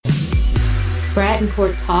Brad and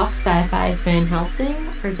Court Talk Sci-Fi's Van Helsing,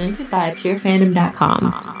 presented by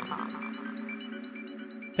PureFandom.com.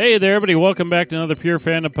 Hey there, everybody. Welcome back to another Pure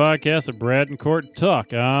Fandom podcast of Brad and Court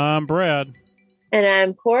Talk. I'm Brad. And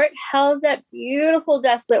I'm Court. How's that beautiful,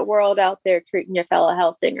 desolate world out there treating your fellow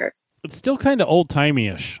Helsingers? It's still kind of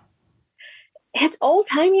old-timey-ish. It's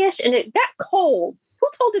old-timey-ish, and it got cold. Who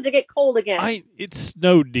told it to get cold again? It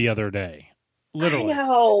snowed the other day. Literally. I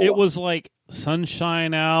know. It was like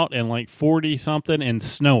sunshine out and like 40-something and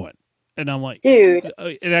snowing. And I'm like, dude.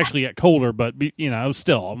 It actually got colder, but,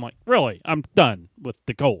 still, I'm like, really? I'm done with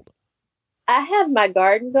the cold. I have my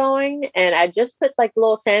garden going, and I just put like a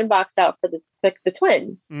little sandbox out for the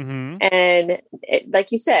twins. Mm-hmm. And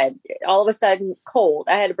like you said, all of a sudden cold.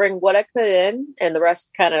 I had to bring what I could in, and the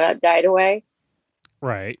rest kind of died away.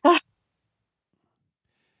 Right.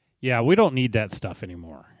 Yeah, we don't need that stuff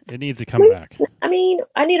anymore. It needs to come back. I mean,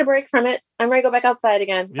 I need a break from it. I'm ready to go back outside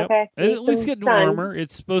again. Yep. Okay. At least getting warmer.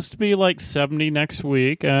 It's supposed to be like 70 next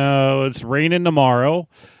week. It's raining tomorrow.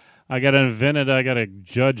 I got an event that I got to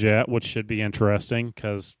judge at, which should be interesting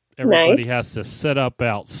because everybody has to set up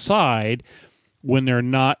outside when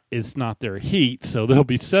it's not their heat. So they'll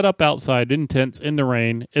be set up outside in tents in the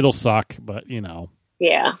rain. It'll suck, but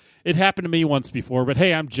Yeah. It happened to me once before, but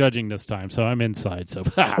hey, I'm judging this time, so I'm inside. So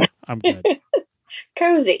I'm good.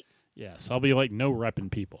 Cozy. Yes, I'll be like no repping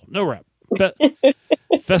people. No rep.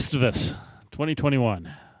 Festivus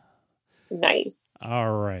 2021. Nice.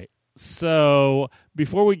 All right. So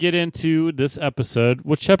before we get into this episode,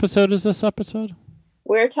 which episode is this episode?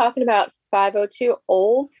 We're talking about 502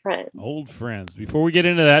 Old Friends. Old Friends. Before we get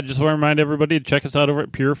into that, just want to remind everybody to check us out over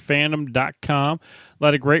at purefandom.com. A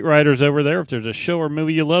lot of great writers over there. If there's a show or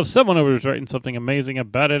movie you love, someone over there's writing something amazing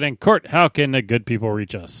about it. And Court, how can the good people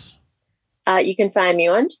reach us? You can find me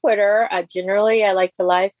on Twitter. Generally, I like to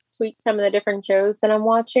live tweet some of the different shows that I'm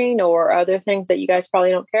watching or other things that you guys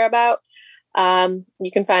probably don't care about.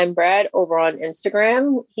 You can find Brad over on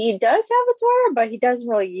Instagram. He does have a Twitter, but he doesn't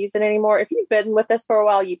really use it anymore. If you've been with us for a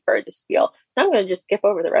while, you've heard the spiel. So I'm going to just skip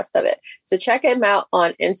over the rest of it. So check him out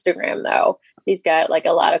on Instagram, though. He's got like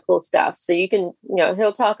a lot of cool stuff. So you can,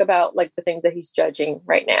 he'll talk about like the things that he's judging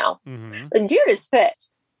right now. Mm-hmm. The dude is fit.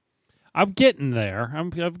 I'm getting there. I'm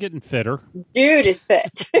getting fitter. Dude is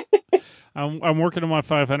fit. I'm working on my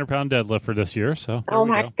 500-pound deadlift for this year. So oh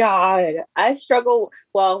my God. I struggle.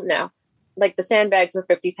 Well, no. Like the sandbags were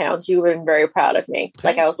 50 pounds. You would have been very proud of me.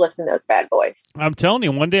 Like I was lifting those bad boys. I'm telling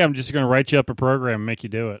you, one day I'm just going to write you up a program and make you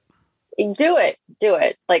do it. Do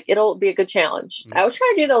it. Like it'll be a good challenge. I was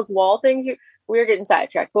trying to do those wall things. We're getting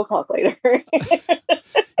sidetracked. We'll talk later.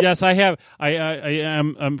 Yes, I have.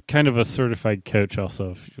 I'm kind of a certified coach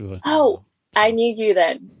also. I need you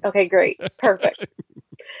then. Okay, great. Perfect.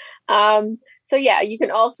 So yeah, you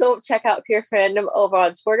can also check out Pure Fandom over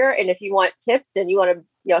on Twitter. And if you want tips and you want to,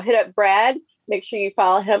 hit up Brad, make sure you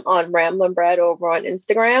follow him on Ramblin' Brad over on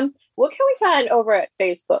Instagram. What can we find over at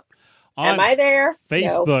Facebook? Am I there?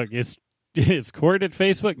 Facebook. No. Is Court at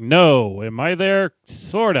Facebook? No. Am I there?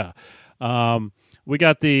 Sorta. We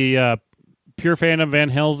got the Pure Fandom Van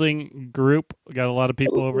Helsing group. We got a lot of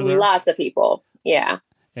people over there. Lots of people. Yeah.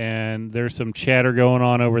 And there's some chatter going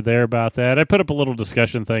on over there about that. I put up a little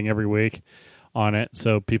discussion thing every week on it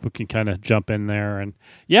so people can kind of jump in there. And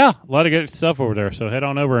yeah, a lot of good stuff over there. So head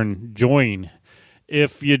on over and join.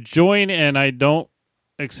 If you join and I don't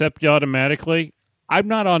accept you automatically, I'm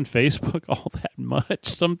not on Facebook all that much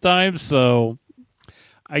sometimes. So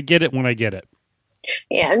I get it when I get it.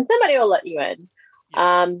 Yeah, and somebody will let you in.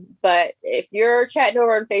 But if you're chatting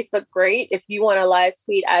over on Facebook, great. If you want to live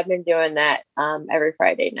tweet, I've been doing that every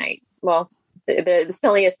Friday night. Well, it's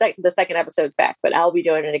only the second episode's back, but I'll be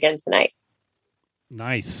doing it again tonight.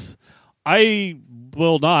 Nice. I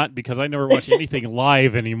will not because I never watch anything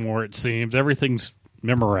live anymore, it seems. Everything's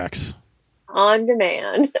Memorex. On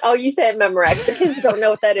demand. Oh, you said Memorex. The kids don't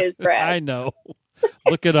know what that is, Brad. I know.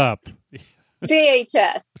 Look it up.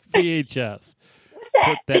 VHS. VHS. What's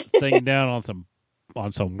that? Put that thing down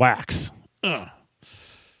on some wax. Ugh.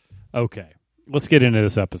 Okay. Let's get into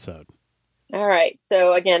this episode. All right.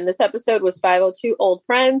 So again, this episode was 502 Old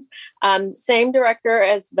Friends. Same director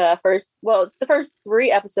as the first. Well, it's the first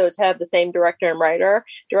 3 episodes have the same director and writer.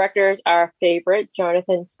 Directors are our favorite,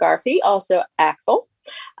 Jonathan Scarfi, also Axel.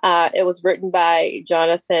 It was written by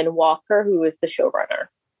Jonathan Walker, who is the showrunner.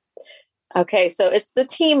 Okay, so it's the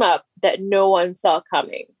team up that no one saw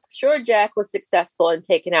coming. Sure, Jack was successful in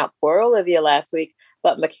taking out poor Olivia last week,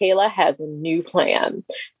 but Michaela has a new plan.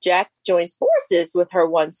 Jack joins forces with her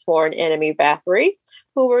once sworn enemy, Bathory,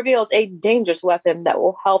 who reveals a dangerous weapon that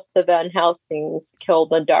will help the Van Helsings kill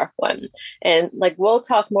the Dark One. And we'll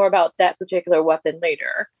talk more about that particular weapon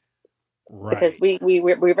later. Right. because we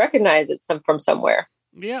recognize it from somewhere.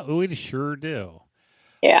 Yeah, we sure do.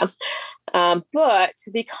 Yeah. But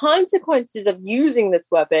the consequences of using this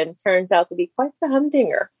weapon turns out to be quite the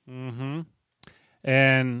humdinger. Mm-hmm.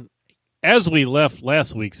 And as we left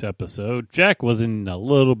last week's episode, Jack was in a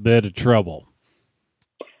little bit of trouble.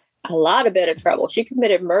 A lot of bit of trouble. She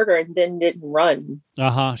committed murder and then didn't run.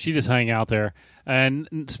 She just hang out there. And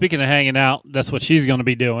speaking of hanging out, that's what she's going to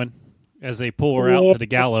be doing as they pull her out to the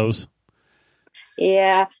gallows.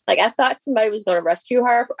 Yeah, like I thought somebody was going to rescue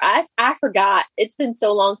her. I forgot. It's been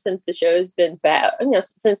so long since the show's been bad,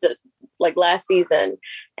 since last season,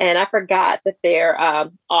 and I forgot that their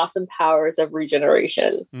awesome powers of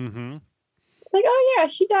regeneration. Mm-hmm. It's like, oh yeah,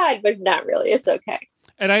 she died, but not really. It's okay.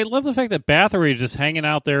 And I love the fact that Bathory is just hanging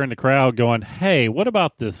out there in the crowd, going, "Hey, what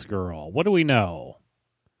about this girl? What do we know?"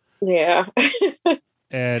 Yeah.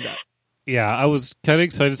 And yeah, I was kind of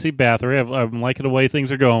excited to see Bathory. I'm liking the way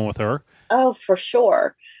things are going with her. Oh, for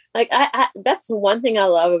sure. Like I that's one thing I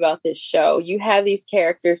love about this show. You have these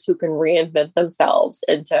characters who can reinvent themselves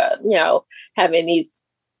into, having these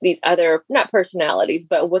other, not personalities,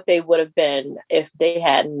 but what they would have been if they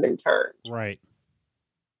hadn't been turned. Right.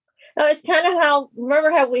 No, it's kind of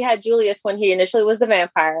remember how we had Julius when he initially was the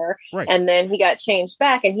vampire, right, and then he got changed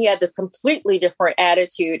back and he had this completely different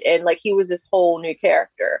attitude and like he was this whole new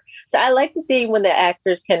character. So I like to see when the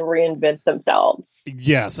actors can reinvent themselves.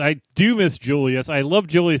 Yes, I do miss Julius. I love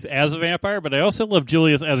Julius as a vampire, but I also love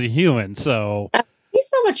Julius as a human. So he's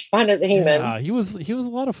so much fun as a human. Yeah, he was a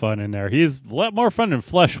lot of fun in there. He's a lot more fun than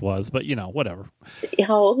Flesh was, but whatever.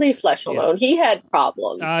 Leave Flesh alone. Yeah. He had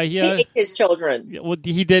problems. He ate his children. Well,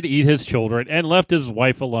 he did eat his children and left his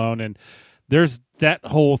wife alone. And there's that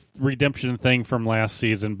whole redemption thing from last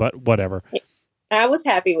season, but whatever. I was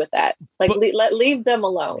happy with that. Leave them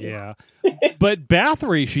alone. Yeah. But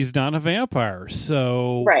Bathory, she's not a vampire,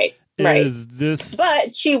 so right. Is this?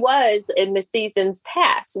 But she was in the seasons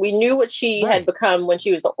past. We knew what she had become when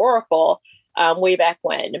she was the Oracle way back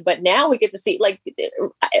when. But now we get to see,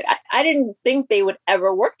 I didn't think they would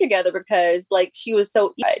ever work together because, she was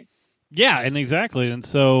so. Yeah, and exactly. And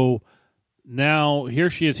so now here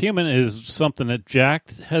she is human is something that Jack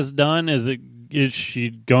has done. Is she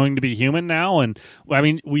going to be human now? And I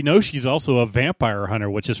mean, we know she's also a vampire hunter,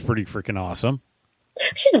 which is pretty freaking awesome.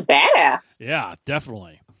 She's a badass. Yeah,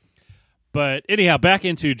 definitely. But anyhow, back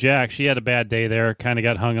into Jack. She had a bad day there, kind of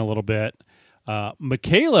got hung a little bit.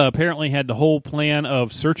 Michaela apparently had the whole plan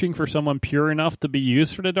of searching for someone pure enough to be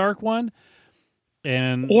used for the Dark One.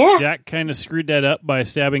 And Jack kind of screwed that up by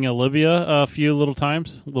stabbing Olivia a few little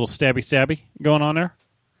times. A little stabby going on there.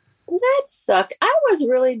 That sucked. I was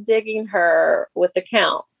really digging her with the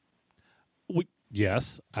Count.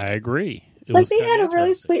 Yes, I agree. They had a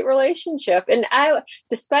really sweet relationship. And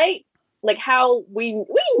despite how we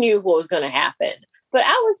knew what was going to happen, but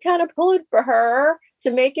I was kind of pulling for her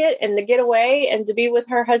to make it and to get away and to be with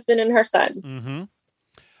her husband and her son. Mm-hmm.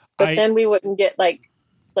 But then we wouldn't get like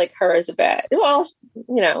her as a bad. Well,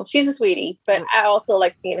 she's a sweetie, but I also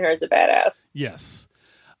like seeing her as a badass. Yes.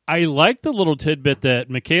 I like the little tidbit that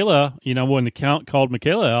Michaela, when the Count called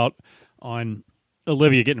Michaela out on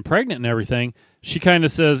Olivia getting pregnant and everything, she kind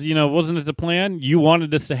of says, wasn't it the plan? You wanted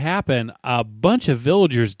this to happen. A bunch of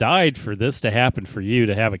villagers died for this to happen for you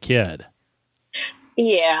to have a kid.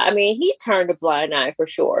 Yeah, I mean, he turned a blind eye for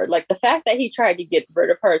sure. The fact that he tried to get rid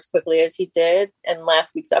of her as quickly as he did in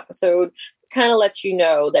last week's episode kind of lets you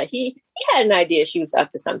know that he had an idea she was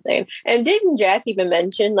up to something. And didn't Jack even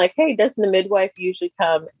mention, hey, doesn't the midwife usually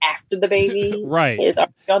come after the baby right. is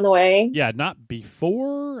already on the way? Yeah, not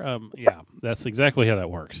before. Yeah, that's exactly how that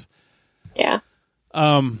works. Yeah.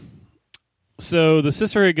 So the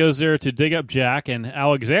sisterhood goes there to dig up Jack, and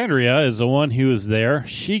Alexandria is the one who is there.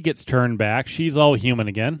 She gets turned back. She's all human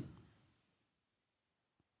again.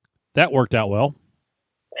 That worked out well.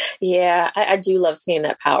 Yeah, I do love seeing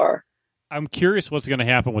that power. I'm curious what's going to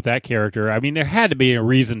happen with that character. I mean, there had to be a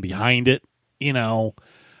reason behind it,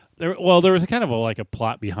 There was kind of a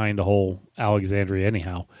plot behind the whole Alexandria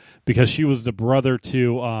anyhow, because she was the brother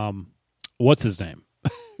to, what's his name?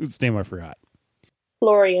 Whose name I forgot.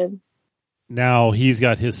 Florian. Now he's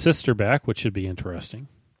got his sister back, which should be interesting.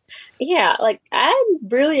 Yeah, I'm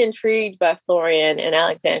really intrigued by Florian and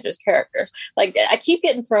Alexandra's characters. I keep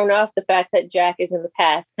getting thrown off the fact that Jack is in the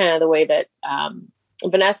past, kind of the way that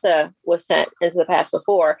Vanessa was sent into the past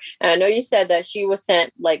before. And I know you said that she was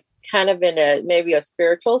sent kind of in maybe a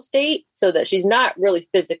spiritual state, so that she's not really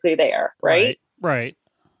physically there, right? Right.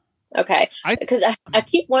 Okay, because I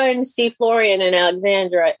keep wanting to see Florian and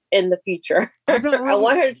Alexandra in the future. I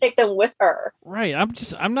want her to take them with her. Right.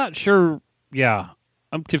 I'm not sure. Yeah.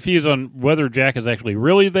 I'm confused on whether Jack is actually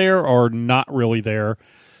really there or not really there.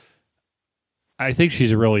 I think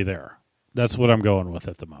she's really there. That's what I'm going with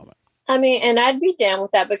at the moment. I mean, and I'd be down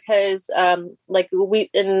with that because, like we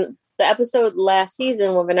in the episode last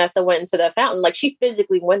season when Vanessa went into the fountain, like she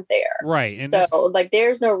physically went there, right? And so, like,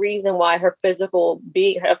 there's no reason why her physical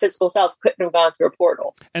self couldn't have gone through a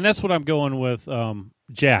portal. And that's what I'm going with.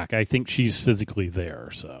 Jack, I think she's physically there.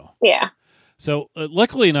 So yeah. So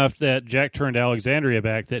luckily enough that Jack turned Alexandria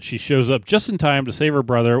back, that she shows up just in time to save her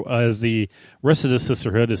brother as the rest of the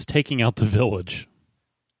sisterhood is taking out the village.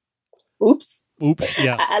 Oops.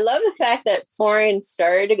 Yeah. I love the fact that Florian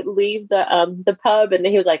started to leave the pub, and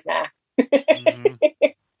then he was like, "Nah." Mm-hmm.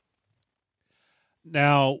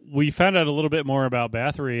 Now we found out a little bit more about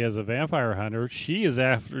Bathory as a vampire hunter. She has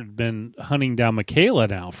been hunting down Michaela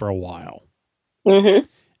now for a while,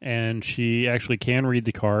 and she actually can read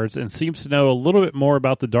the cards and seems to know a little bit more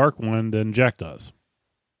about the Dark One than Jack does.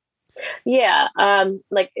 Yeah,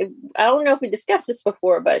 like I don't know if we discussed this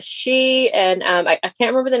before, but she and I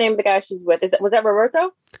can't remember the name of the guy she's with. Was that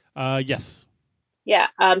Roberto? Yes. Yeah.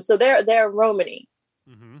 So they're Romani.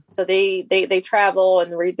 Mm-hmm. So they travel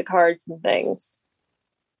and read the cards and things.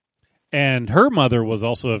 And her mother was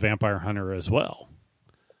also a vampire hunter as well.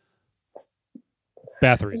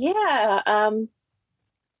 Bathory. Yeah.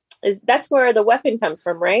 That's where the weapon comes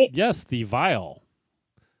from, right? Yes, the vial.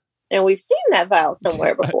 And we've seen that vial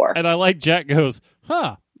somewhere before. And I like Jack goes,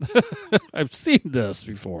 huh, I've seen this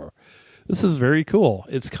before. This is very cool.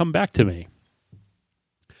 It's come back to me.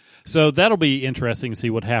 So that'll be interesting to see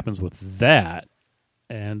what happens with that.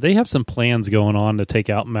 And they have some plans going on to take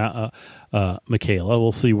out Michaela.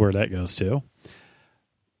 We'll see where that goes to.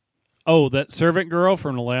 Oh, that servant girl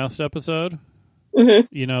from the last episode. Mm-hmm.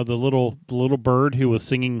 You know, the little bird who was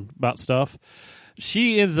singing about stuff.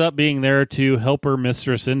 She ends up being there to help her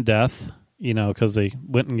mistress in death, you know, because they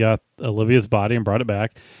went and got Olivia's body and brought it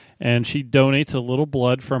back. And she donates a little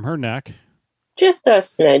blood from her neck. Just a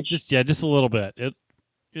smidge. Just a little bit.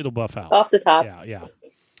 It'll buff out. Off the top. Yeah.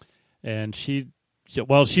 And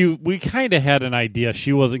we kind of had an idea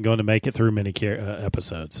she wasn't going to make it through many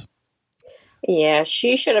episodes. Yeah,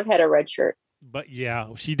 she should have had a red shirt. But yeah,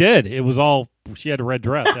 she did. She had a red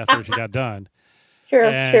dress after she got done.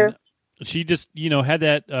 Sure. She just, had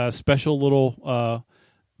that special little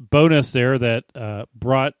bonus there that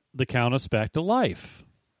brought the Countess back to life.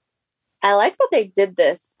 I like what they did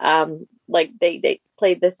this. Like they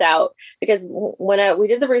played this out because when we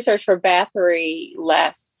did the research for Bathory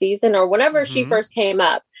last season or whenever she first came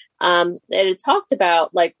up, it talked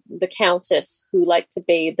about like the Countess who liked to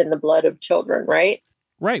bathe in the blood of children, right?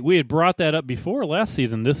 Right. We had brought that up before last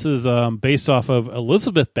season. This is based off of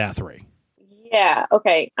Elizabeth Bathory. Yeah.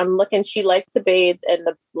 Okay. I'm looking. She liked to bathe in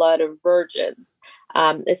the blood of virgins.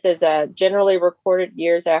 It says generally recorded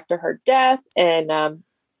years after her death. And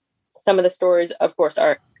some of the stories, of course,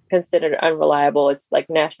 are considered unreliable. It's like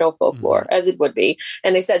national folklore, as it would be.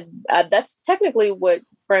 And they said that's technically what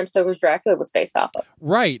Bram Stoker's Dracula was based off of.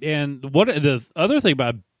 Right. And what the other thing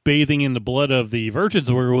about bathing in the blood of the virgins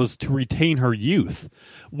was to retain her youth,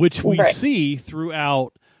 which we see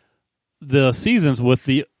throughout the seasons with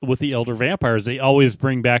the elder vampires. They always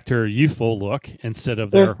bring back their youthful look instead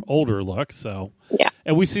of their older look. So yeah,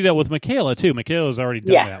 and we see that with Michaela too. Michaela's already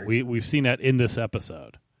done that. We've seen that in this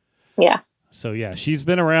episode. Yeah. So yeah, she's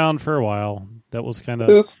been around for a while. That was kind of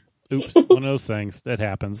oops, one of those things that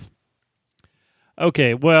happens.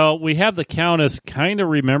 Okay, well, we have the Countess kind of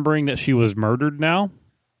remembering that she was murdered now.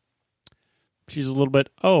 She's a little bit,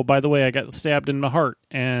 oh, by the way, I got stabbed in the heart.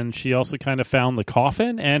 And she also kind of found the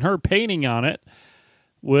coffin and her painting on it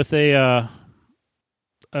with a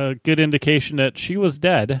good indication that she was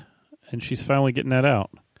dead. And she's finally getting that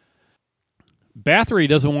out. Bathory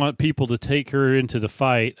doesn't want people to take her into the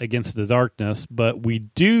fight against the darkness, but we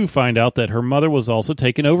do find out that her mother was also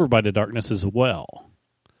taken over by the darkness as well.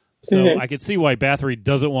 So I could see why Bathory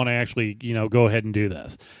doesn't want to actually, go ahead and do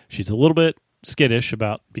this. She's a little bit skittish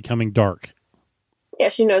about becoming dark. Yeah,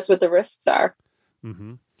 she knows what the risks are.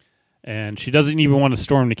 Mm-hmm. And she doesn't even want to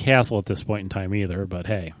storm the castle at this point in time either, but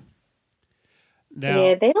hey. Now,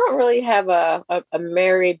 yeah, they don't really have a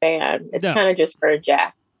merry band. It's kind of just for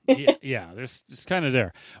Jack. yeah, there's just kind of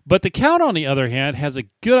there. But the Count, on the other hand, has a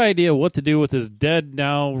good idea what to do with his dead,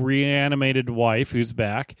 now reanimated wife who's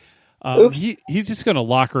back. He's just going to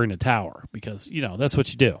lock her in a tower because, that's what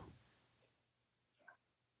you do.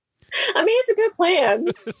 I mean, it's a good plan.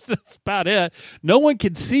 That's about it. No one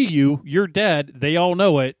can see you. You're dead. They all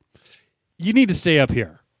know it. You need to stay up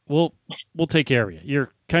here. We'll take care of you.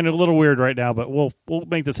 You're kind of a little weird right now, but we'll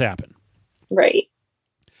make this happen. Right.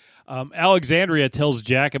 Alexandria tells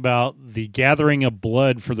Jack about the gathering of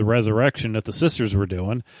blood for the resurrection that the sisters were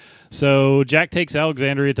doing. So Jack takes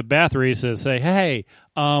Alexandria to Bathory to say, hey,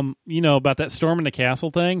 about that storm in the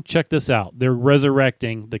castle thing, check this out. They're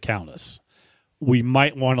resurrecting the Countess. We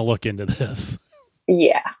might want to look into this.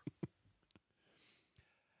 Yeah.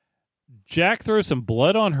 Jack throws some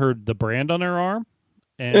blood on the brand on her arm,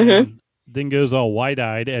 and then goes all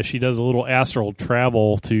wide-eyed as she does a little astral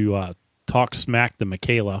travel to talk smack to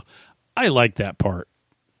Michaela. I like that part.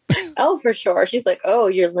 Oh, for sure. She's like, oh,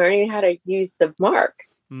 you're learning how to use the mark.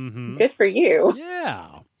 Mm-hmm. Good for you.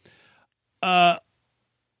 Yeah.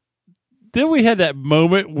 Then we had that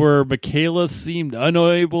moment where Michaela seemed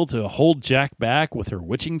unable to hold Jack back with her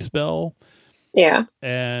witching spell. Yeah.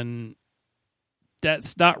 And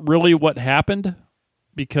that's not really what happened,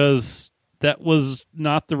 because that was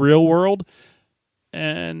not the real world.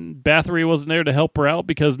 And Bathory wasn't there to help her out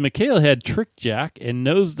because Michaela had tricked Jack and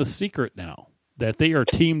knows the secret now that they are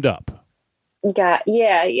teamed up.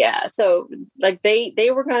 Yeah. So like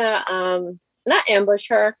they were gonna not ambush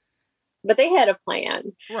her, but they had a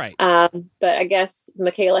plan. Right. But I guess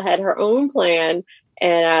Michaela had her own plan,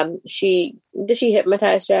 and she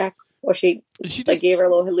hypnotize Jack, or she just, gave her a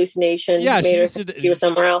little hallucination. Yeah, made her think he was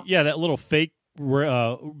somewhere else. Yeah, that little fake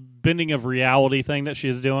bending of reality thing that she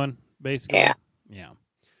was doing, basically. Yeah.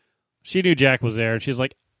 She knew Jack was there, and she's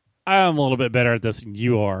like, I'm a little bit better at this than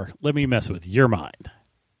you are. Let me mess with your mind.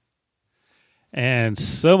 And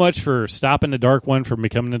so much for stopping the Dark One from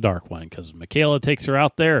becoming the Dark One, because Michaela takes her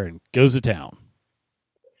out there and goes to town.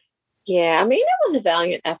 Yeah, I mean, it was a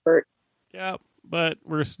valiant effort. Yeah, but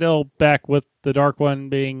we're still back with the Dark One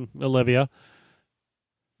being Olivia.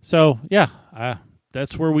 So, yeah,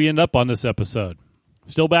 that's where we end up on this episode.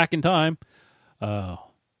 Still back in time.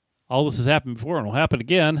 All this has happened before and will happen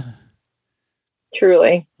again.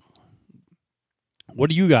 Truly. What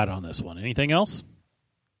do you got on this one? Anything else?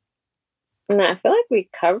 No, I feel like we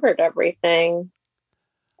covered everything.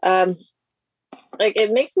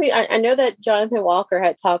 It makes me... I know that Jonathan Walker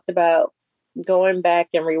had talked about going back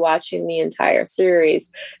and rewatching the entire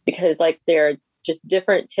series, because there are just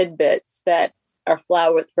different tidbits that are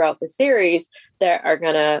flowered throughout the series that are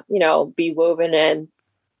going to, be woven in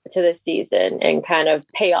to this season and kind of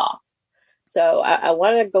pay off. So I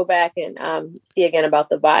want to go back and see again about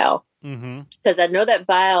the vial, because I know that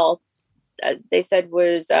vial they said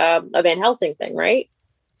was a Van Helsing thing, right?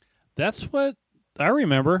 That's what I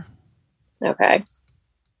remember. Okay.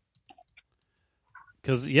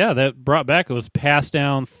 Because that brought back, it was passed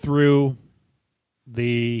down through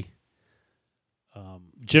the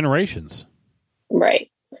generations.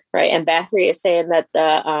 Right. And Bathory is saying that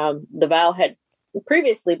the vial had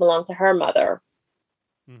previously belonged to her mother.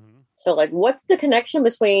 So, what's the connection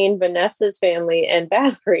between Vanessa's family and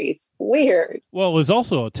Bathory's? Weird. Well, it was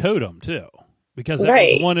also a totem, too, because that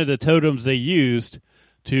was one of the totems they used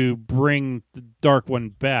to bring the Dark One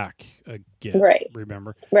back again. Right.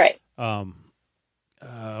 Remember? Right.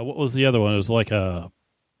 What was the other one? It was like a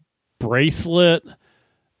bracelet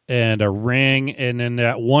and a ring, and then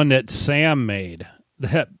that one that Sam made.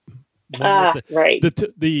 Right.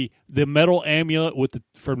 The metal amulet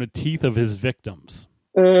from the teeth of his victims.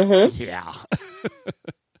 Mm-hmm. Yeah.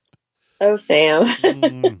 Oh,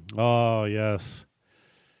 Sam. Oh, yes.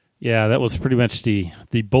 Yeah, that was pretty much the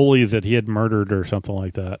bullies that he had murdered or something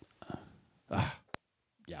like that.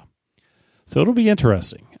 Yeah. So it'll be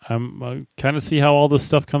interesting. I'm kind of see how all this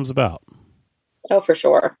stuff comes about. Oh, for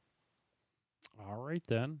sure. All right,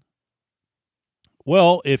 then.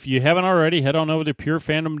 Well, if you haven't already, head on over to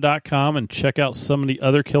purefandom.com and check out some of the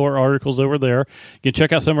other killer articles over there. You can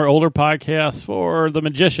check out some of our older podcasts for The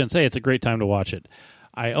Magicians. Hey, it's a great time to watch it.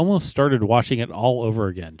 I almost started watching it all over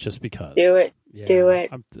again just because. Do it. Yeah, do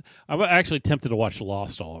it. I'm actually tempted to watch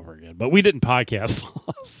Lost all over again, but we didn't podcast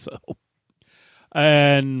Lost, so.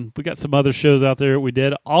 And we got some other shows out there we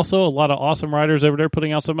did. Also, a lot of awesome writers over there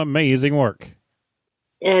putting out some amazing work.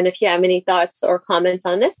 And if you have any thoughts or comments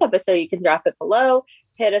on this episode, you can drop it below.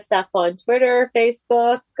 Hit us up on Twitter,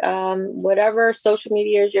 Facebook, whatever social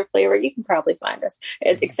media is your flavor. You can probably find us,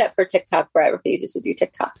 except for TikTok. Brad refuses to do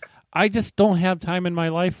TikTok. I just don't have time in my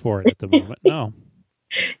life for it at the moment. No.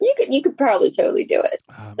 You could probably totally do it,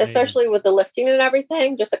 especially with the lifting and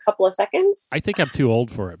everything. Just a couple of seconds. I think I'm too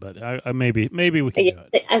old for it, but I maybe we can do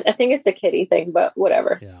it. I think it's a kiddie thing, but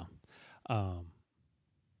whatever. Yeah.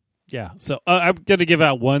 Yeah. So I'm going to give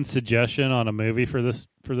out one suggestion on a movie for this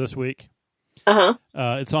week.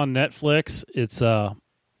 It's on Netflix. It's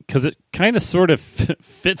because it kind of sort of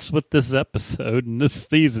fits with this episode and this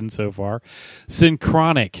season so far.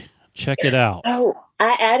 Synchronic. Check it out. Oh,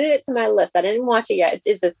 I added it to my list. I didn't watch it yet.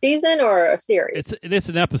 It's a season or a series? It's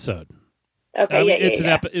an episode. Okay,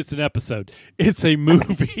 It's an episode. It's a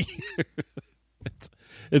movie.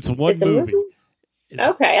 it's one movie.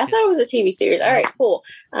 Okay, I thought it was a TV series. All right, cool.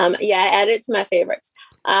 Yeah, I added it to my favorites.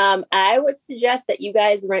 I would suggest that you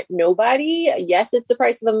guys rent Nobody. Yes, it's the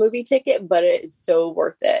price of a movie ticket, but it's so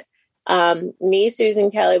worth it. Me, Susan,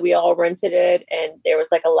 Kelly, we all rented it, and there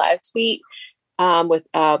was like a live tweet with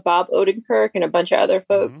Bob Odenkirk and a bunch of other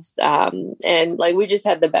folks. And like we just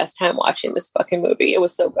had the best time watching this fucking movie. It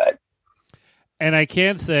was so good. And I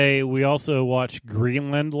can say we also watched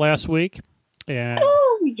Greenland last week. And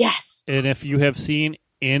yes. And if you have seen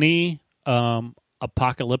any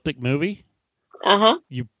apocalyptic movie,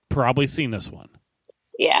 you've probably seen this one.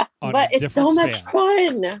 Yeah, but it's so much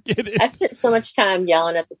fun. I spent so much time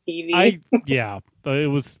yelling at the TV. It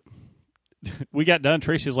was. We got done.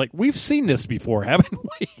 Tracy was like, "We've seen this before, haven't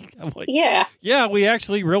we?" I'm like, "Yeah, we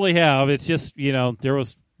actually really have." It's just there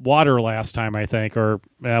was water last time, I think, or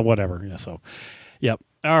whatever. So, yep.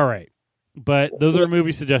 All right, but those are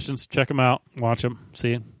movie suggestions. Check them out. Watch them.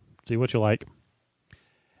 See what you like.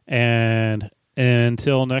 And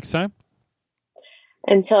until next time.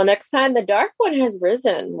 Until next time, the dark one has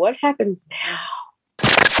risen. What happens now?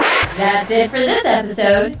 That's it for this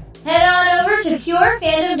episode. Head on over to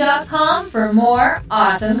purefandom.com for more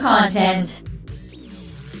awesome content.